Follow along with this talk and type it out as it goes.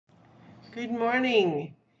Good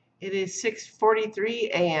morning. It is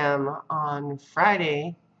 6:43 a.m. on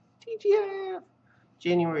Friday, TGF,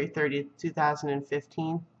 January 30th,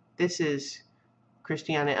 2015. This is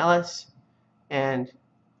Christiana Ellis,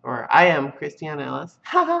 or I am Christiana Ellis,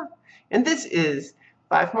 and this is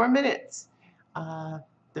 5 More Minutes, uh,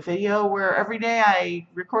 the video where every day I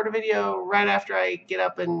record a video right after I get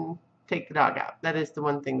up and take the dog out. That is the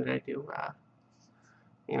one thing that I do. I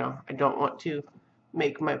don't want to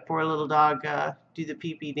make my poor little dog do the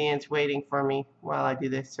pee-pee dance waiting for me while I do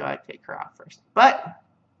this, so I take her out first. But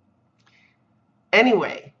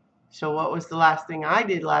anyway, so what was the last thing I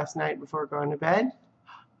did last night before going to bed?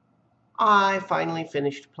 I finally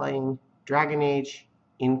finished playing Dragon Age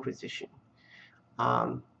Inquisition.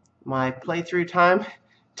 My playthrough time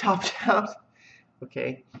topped out.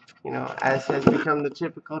 Okay, as has become the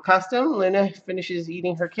typical custom, Luna finishes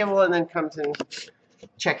eating her kibble and then comes and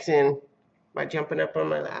checks in by jumping up on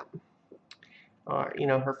my lap, or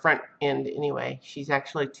her front end anyway. She's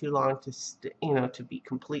actually too long to be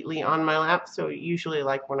completely on my lap, so usually,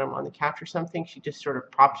 like when I'm on the couch or something, she just sort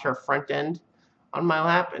of props her front end on my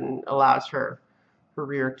lap and allows her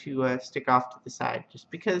rear to stick off to the side,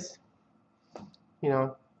 just because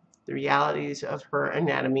the realities of her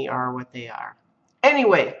anatomy are what they are.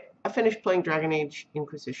 Anyway, I finished playing Dragon Age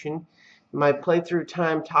Inquisition. My playthrough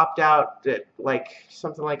time topped out at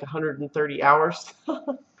something like 130 hours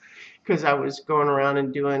because I was going around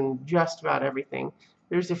and doing just about everything.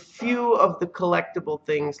 There's a few of the collectible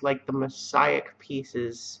things like the Messiah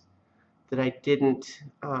pieces that I didn't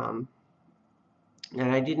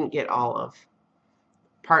get all of.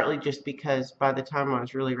 Partly just because by the time I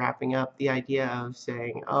was really wrapping up, the idea of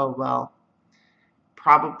saying, oh well,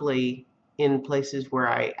 probably in places where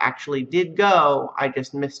I actually did go, I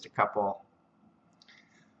just missed a couple.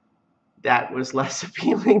 That was less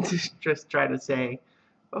appealing to just try to say,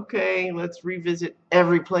 okay, let's revisit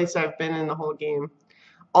every place I've been in the whole game.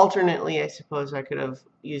 Alternately, I suppose I could have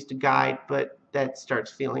used a guide, but that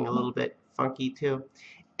starts feeling a little bit funky too.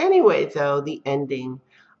 Anyway, though, the ending.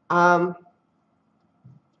 I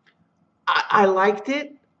liked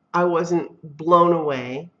it. I wasn't blown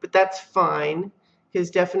away, but that's fine,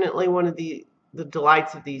 because definitely one of the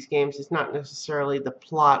delights of these games is not necessarily the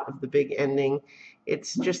plot of the big ending.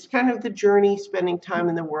 It's just kind of the journey, spending time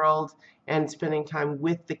in the world and spending time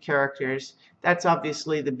with the characters. That's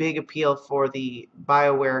obviously the big appeal for the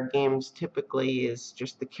BioWare games typically, is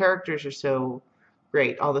just the characters are so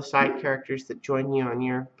great. All the side characters that join you on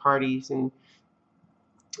your parties, and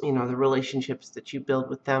the relationships that you build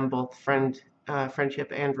with them, both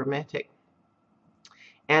friendship and romantic.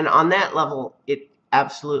 And on that level, it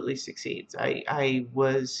absolutely succeeds. I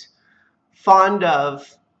was fond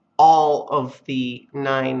of all of the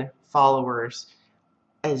 9 followers,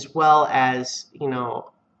 as well as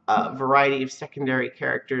a variety of secondary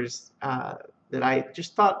characters that I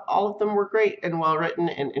just thought all of them were great and well written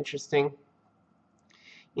and interesting.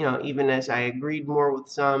 Even as I agreed more with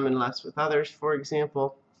some and less with others, for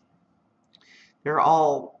example. They're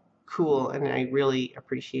all cool, and I really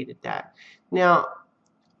appreciated that. Now,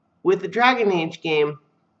 with the Dragon Age game,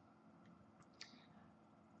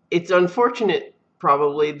 it's unfortunate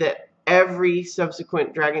probably that every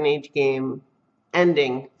subsequent Dragon Age game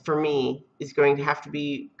ending for me is going to have to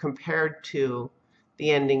be compared to the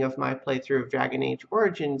ending of my playthrough of Dragon Age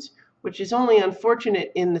Origins, which is only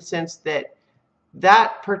unfortunate in the sense that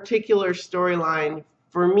that particular storyline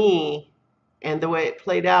for me, and the way it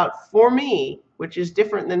played out for me, which is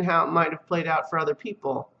different than how it might have played out for other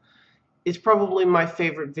people, is probably my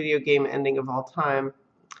favorite video game ending of all time.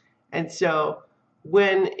 And so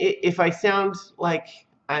if I sound like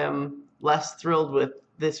I am less thrilled with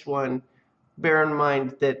this one, bear in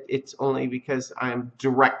mind that it's only because I'm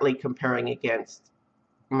directly comparing against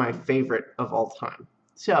my favorite of all time.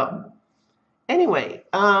 So anyway,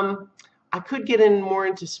 I could get in more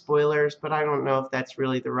into spoilers, but I don't know if that's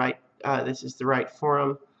really this is the right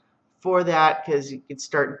forum for that, because you could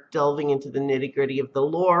start delving into the nitty-gritty of the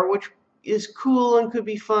lore, which is cool and could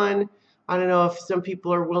be fun. I don't know if some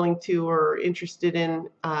people are willing to or interested in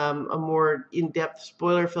a more in-depth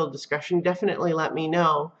spoiler-filled discussion. Definitely let me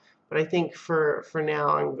know. But I think for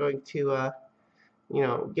now I'm going to,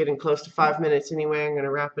 getting close to 5 minutes anyway, I'm going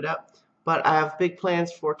to wrap it up. But I have big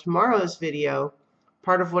plans for tomorrow's video.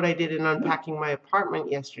 Part of what I did in unpacking my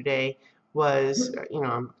apartment yesterday was,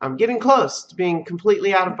 I'm getting close to being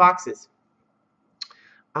completely out of boxes,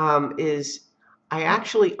 is I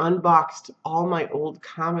actually unboxed all my old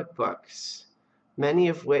comic books, many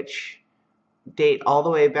of which date all the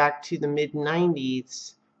way back to the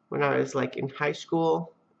mid-90s when I was in high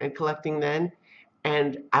school and collecting then.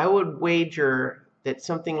 And I would wager that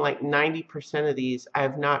something like 90% of these I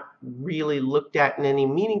have not really looked at in any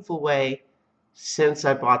meaningful way since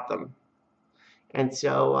I bought them. And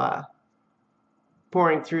so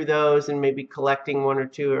pouring through those and maybe collecting one or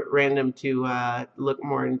two at random to look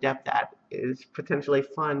more in depth at is potentially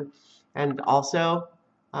fun. And also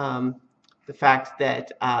the fact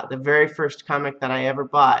that the very first comic that I ever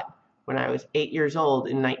bought when I was 8 years old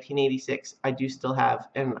in 1986, I do still have,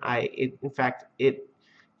 and in fact, it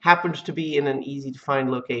happened to be in an easy to find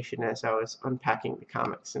location as I was unpacking the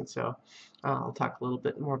comics, and so I'll talk a little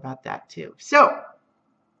bit more about that too. So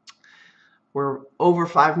we're over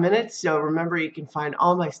 5 minutes, so remember you can find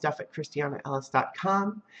all my stuff at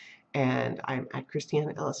christianaellis.com, and I'm at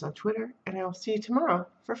Christiana Ellis on Twitter, and I will see you tomorrow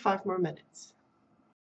for 5 more minutes.